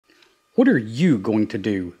What are you going to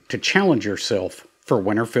do to challenge yourself for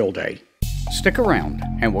Winter Fill Day? Stick around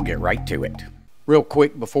and we'll get right to it. Real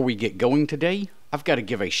quick before we get going today, I've got to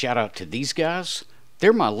give a shout out to these guys.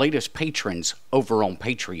 They're my latest patrons over on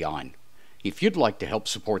Patreon. If you'd like to help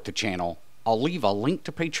support the channel, I'll leave a link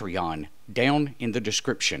to Patreon down in the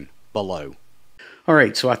description below.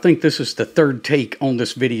 Alright, so I think this is the third take on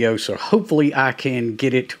this video, so hopefully I can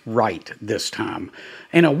get it right this time.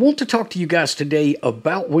 And I want to talk to you guys today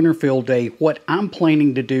about Winter Fill Day, what I'm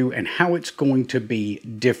planning to do, and how it's going to be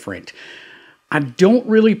different. I don't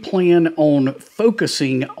really plan on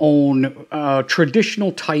focusing on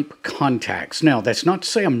traditional type contacts. Now, that's not to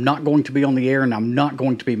say I'm not going to be on the air and I'm not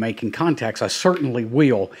going to be making contacts. I certainly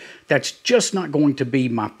will. That's just not going to be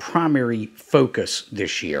my primary focus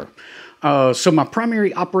this year. So my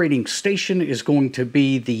primary operating station is going to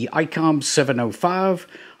be the ICOM 705.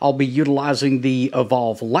 I'll be utilizing the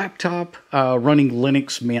Evolve laptop, running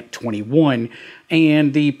Linux Mint 21,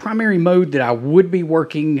 and the primary mode that I would be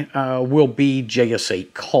working will be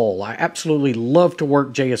JS8 Call. I absolutely love to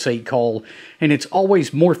work JS8 Call, and it's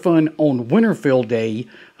always more fun on Winter Fill Day,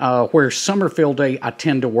 where Summer Fill Day I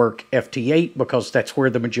tend to work FT8 because that's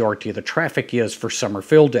where the majority of the traffic is for Summer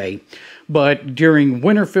Fill Day. But during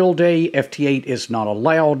Winter Fill Day, FT8 is not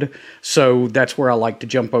allowed, so that's where I like to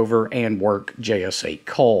jump over and work JS8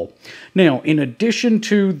 Call. Now, in addition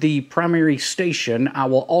to the primary station, I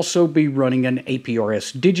will also be running an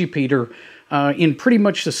APRS digipeater in pretty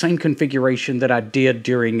much the same configuration that I did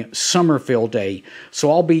during Summer Fill Day. So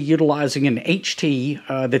I'll be utilizing an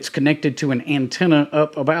HT that's connected to an antenna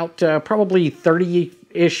up about probably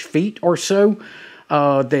 30-ish feet or so.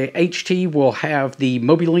 The HT will have the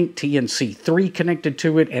MobiLink TNC3 connected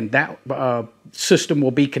to it, and that system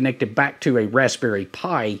will be connected back to a Raspberry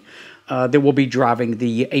Pi that will be driving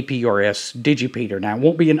the APRS digipeater. Now, it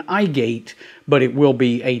won't be an iGate, but it will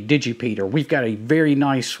be a digipeater. We've got a very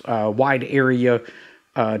nice wide area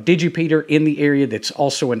digipeater in the area that's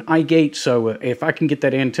also an iGate, so if I can get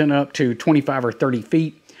that antenna up to 25 or 30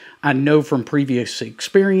 feet, I know from previous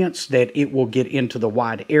experience that it will get into the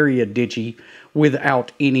wide area digi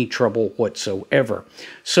without any trouble whatsoever.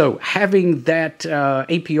 So having that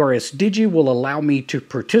APRS digi will allow me to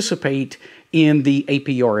participate in the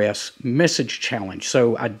APRS message challenge.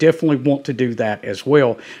 So I definitely want to do that as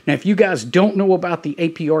well. Now, if you guys don't know about the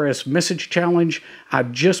APRS message challenge, I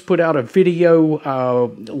just put out a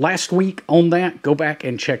video last week on that. Go back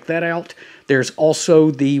and check that out. There's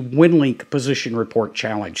also the WinLink position report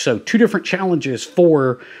challenge. So two different challenges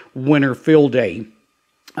for Winter Fill Day.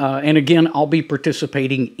 And again, I'll be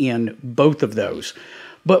participating in both of those.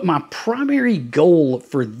 But my primary goal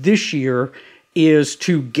for this year is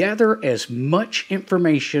to gather as much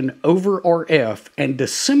information over RF and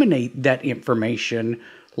disseminate that information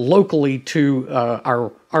locally to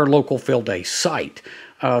our local Fill Day site.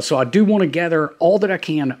 So I do want to gather all that I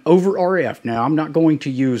can over RF. Now, I'm not going to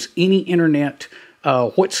use any internet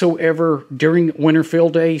whatsoever during Winter Fill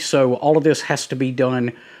Day, so all of this has to be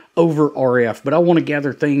done over RF. But I want to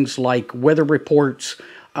gather things like weather reports,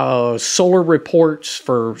 solar reports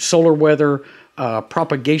for solar weather,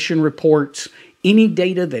 propagation reports, any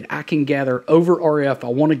data that I can gather over RF, I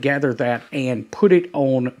want to gather that and put it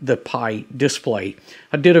on the Pi display.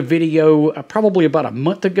 I did a video probably about a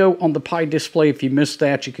month ago on the Pi display. If you missed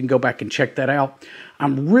that, you can go back and check that out.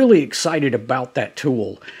 I'm really excited about that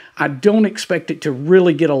tool. I don't expect it to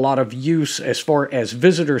really get a lot of use as far as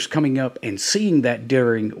visitors coming up and seeing that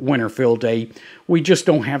during Winter Fill Day. We just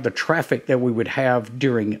don't have the traffic that we would have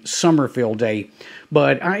during Summer Fill Day.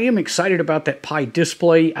 But I am excited about that Pi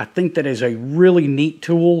display. I think that is a really neat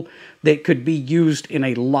tool that could be used in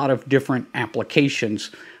a lot of different applications.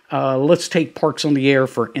 Let's take Parks on the Air,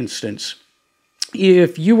 for instance.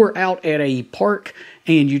 If you were out at a park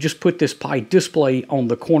and you just put this Pi display on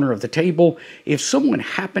the corner of the table, if someone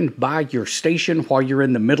happened by your station while you're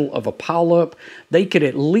in the middle of a pileup, they could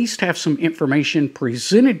at least have some information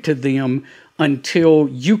presented to them until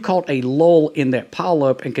you caught a lull in that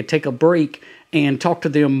pileup and could take a break and talk to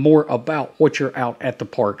them more about what you're out at the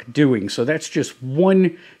park doing. So that's just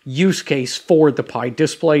one use case for the Pi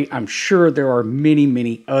display. I'm sure there are many,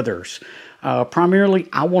 many others. Primarily,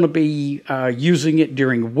 I want to be using it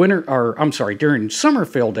during during Summer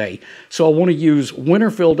Fill Day. So I want to use Winter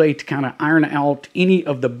Fill Day to kind of iron out any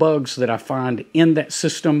of the bugs that I find in that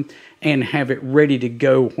system and have it ready to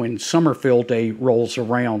go when Summer Fill Day rolls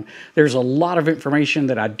around. There's a lot of information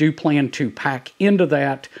that I do plan to pack into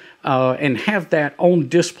that and have that on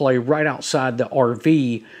display right outside the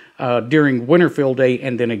RV during Winter Fill Day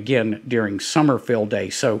and then again during Summer Fill Day.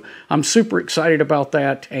 So I'm super excited about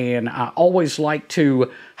that, and I always like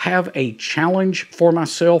to have a challenge for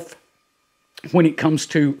myself when it comes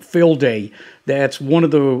to field day. That's one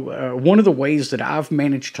of the ways that I've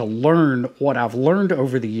managed to learn what I've learned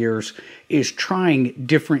over the years is trying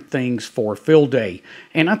different things for field day.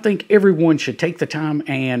 And I think everyone should take the time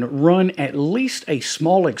and run at least a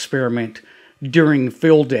small experiment during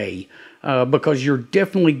field day. Because you're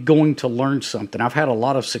definitely going to learn something. I've had a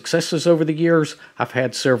lot of successes over the years. I've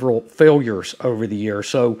had several failures over the years.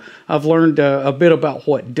 So I've learned a bit about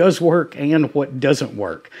what does work and what doesn't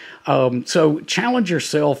work. So challenge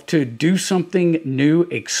yourself to do something new,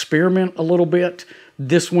 experiment a little bit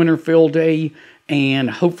this winter field day, and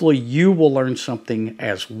hopefully you will learn something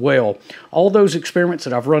as well. All those experiments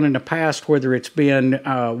that I've run in the past, whether it's been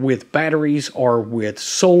with batteries or with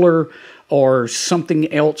solar, or something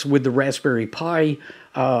else with the Raspberry Pi,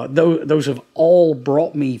 those have all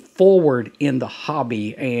brought me forward in the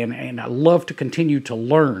hobby, and I love to continue to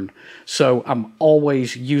learn. So I'm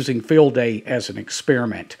always using field day as an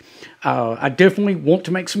experiment. I definitely want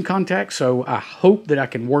to make some contacts, so I hope that I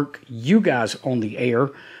can work you guys on the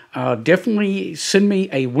air. Definitely send me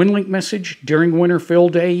a WinLink message during winter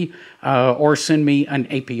field day, or send me an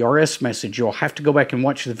APRS message. You'll have to go back and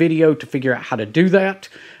watch the video to figure out how to do that,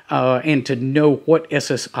 and to know what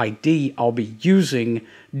SSID I'll be using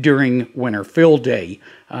during winter field day.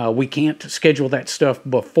 We can't schedule that stuff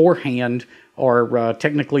beforehand, or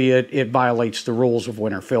technically it violates the rules of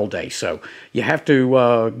winter field day. So you have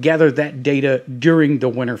to gather that data during the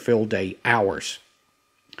winter field day hours.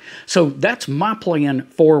 So that's my plan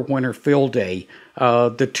for winter field day.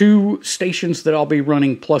 The 2 stations that I'll be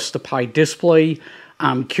running plus the Pi display.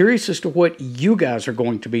 I'm curious as to what you guys are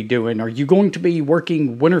going to be doing. Are you going to be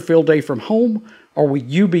working winter field day from home, or will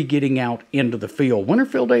you be getting out into the field? Winter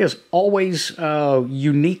field day is always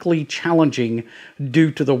uniquely challenging due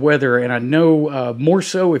to the weather, and I know more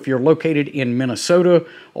so if you're located in Minnesota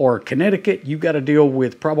or Connecticut, you've got to deal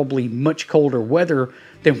with probably much colder weather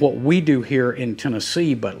than what we do here in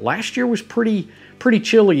Tennessee. But last year was pretty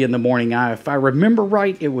chilly in the morning. If I remember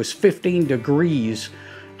right, it was 15 degrees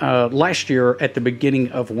last year at the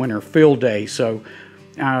beginning of winter field day. So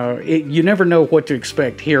you never know what to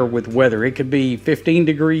expect here with weather. It could be 15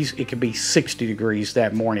 degrees, it could be 60 degrees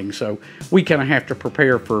that morning. So we kind of have to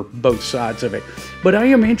prepare for both sides of it. But I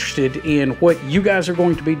am interested in what you guys are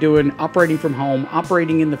going to be doing, operating from home,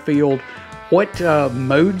 operating in the field. What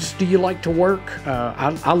modes do you like to work?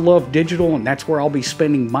 I love digital, and that's where I'll be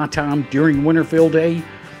spending my time during winter field day.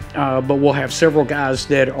 But we'll have several guys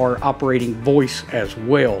that are operating voice as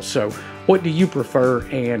well. So what do you prefer,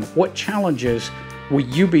 and what challenges will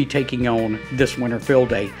you be taking on this winter field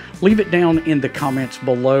day? Leave it down in the comments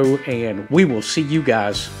below, and we will see you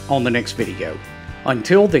guys on the next video.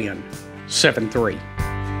 Until then, 7-3.